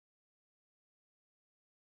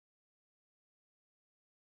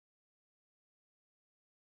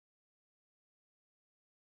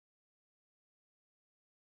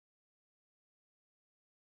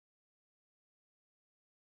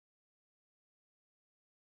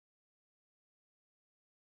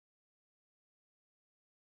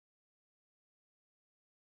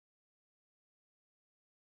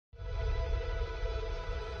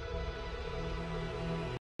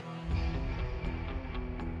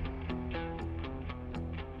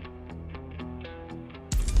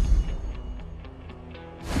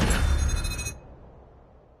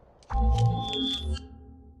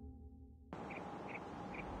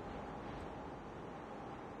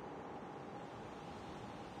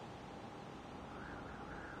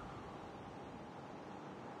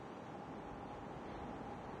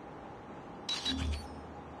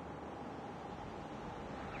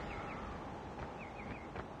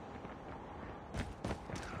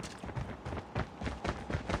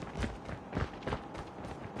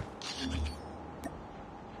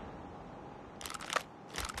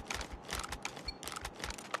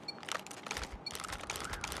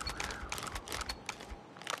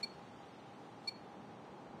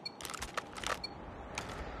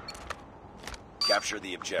Capture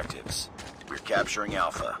the objectives. We're capturing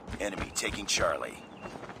Alpha. Enemy taking Charlie.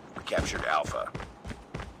 We captured Alpha.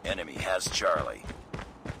 Enemy has Charlie.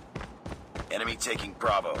 Enemy taking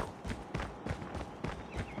Bravo.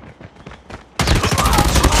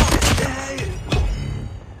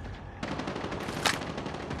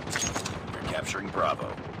 We're capturing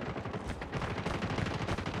Bravo.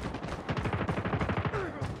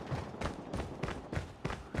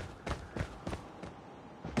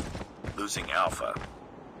 Losing Alpha.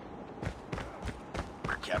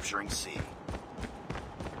 We're capturing C.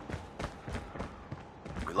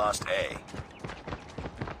 We lost A.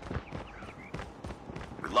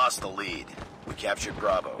 We lost the lead. We captured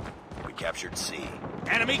Bravo. We captured C.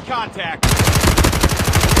 Enemy contact!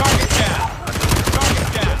 Target down!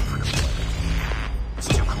 Target down! It's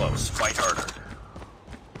too close. Fight harder.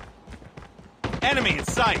 Enemy in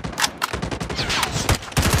sight!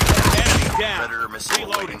 Enemy down! Predator missile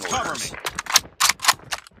Reloading, cover orders. me!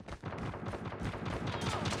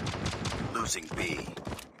 Losing B.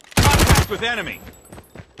 Contact with enemy!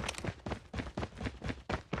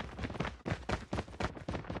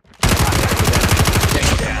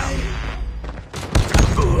 Take down!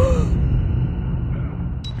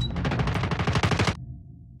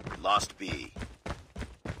 We lost B.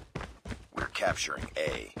 We're capturing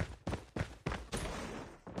A.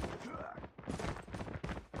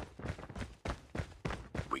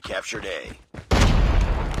 We captured A.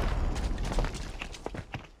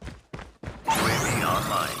 UAV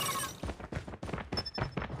online.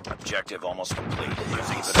 Objective almost complete.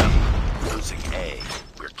 Losing C. Losing A.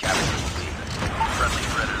 We're capturing B. Friendly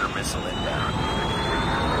Predator missile inbound.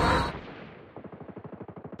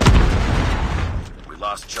 We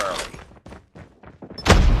lost Charlie.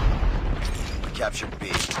 We captured B.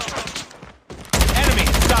 Enemy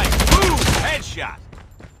in sight! Boom! Headshot!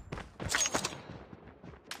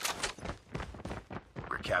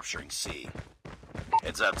 We're capturing C.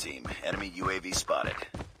 Heads up, team. Enemy UAV spotted.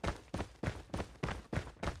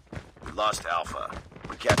 We lost Alpha.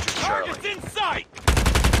 We captured Charlie. Target's in sight!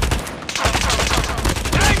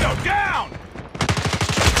 Tango down!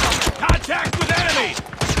 Contact with enemy!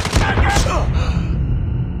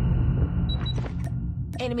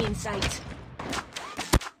 Enemy in sight.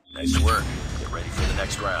 Nice work. Get ready for the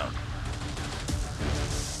next round.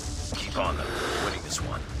 Keep on them. We're winning this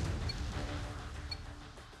one.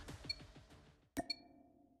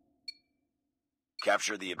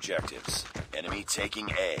 Capture the objectives. Enemy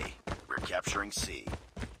taking A. We're capturing C.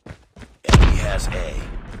 Enemy has A.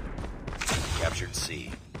 Captured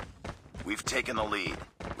C. We've taken the lead.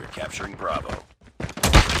 We're capturing Bravo.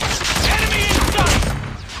 Enemy in sight!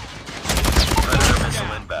 Predator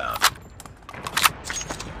missile inbound.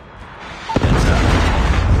 Heads up.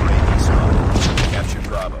 UAV spotted. Captured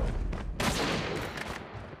Bravo.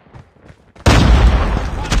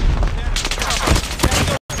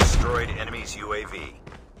 Destroyed enemy's UAV.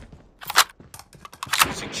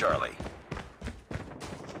 Losing Charlie.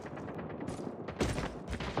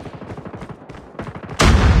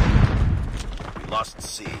 We lost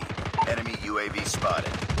C. Enemy UAV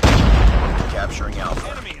spotted. Capturing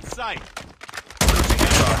Alpha. Enemy in sight! Losing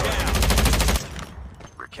Bravo. Down!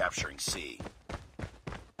 We're capturing C.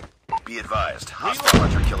 Be advised, hostile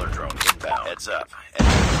hunter-killer drone inbound. Heads up.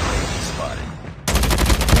 Enemy UAV spotted.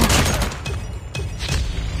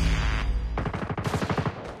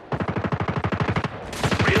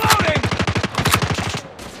 Reloading!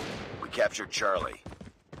 We captured Charlie.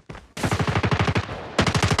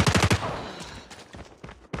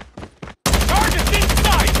 Target's in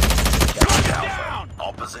sight! Captured Target Alpha. down!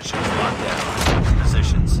 All positions locked down.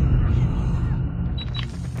 Positions.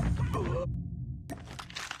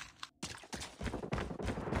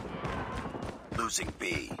 Losing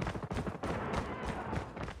B.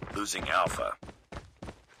 Losing Alpha.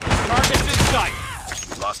 Target's in sight!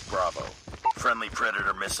 We lost Bravo. Friendly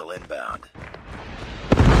Predator missile inbound.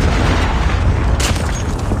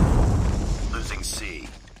 Losing C.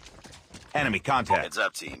 Enemy contact. Heads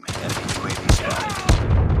up, team. Enemy UAV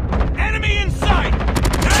spotted. Enemy in sight!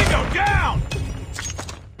 Tango down!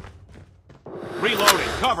 Reloading,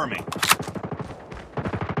 cover me.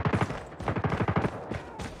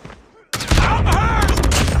 I'm hurt!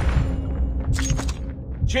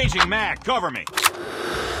 Changing mag, cover me.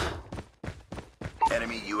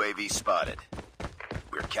 Enemy UAV spotted.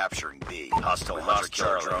 We're capturing B. Hostile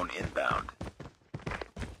hunter-killer drone inbound.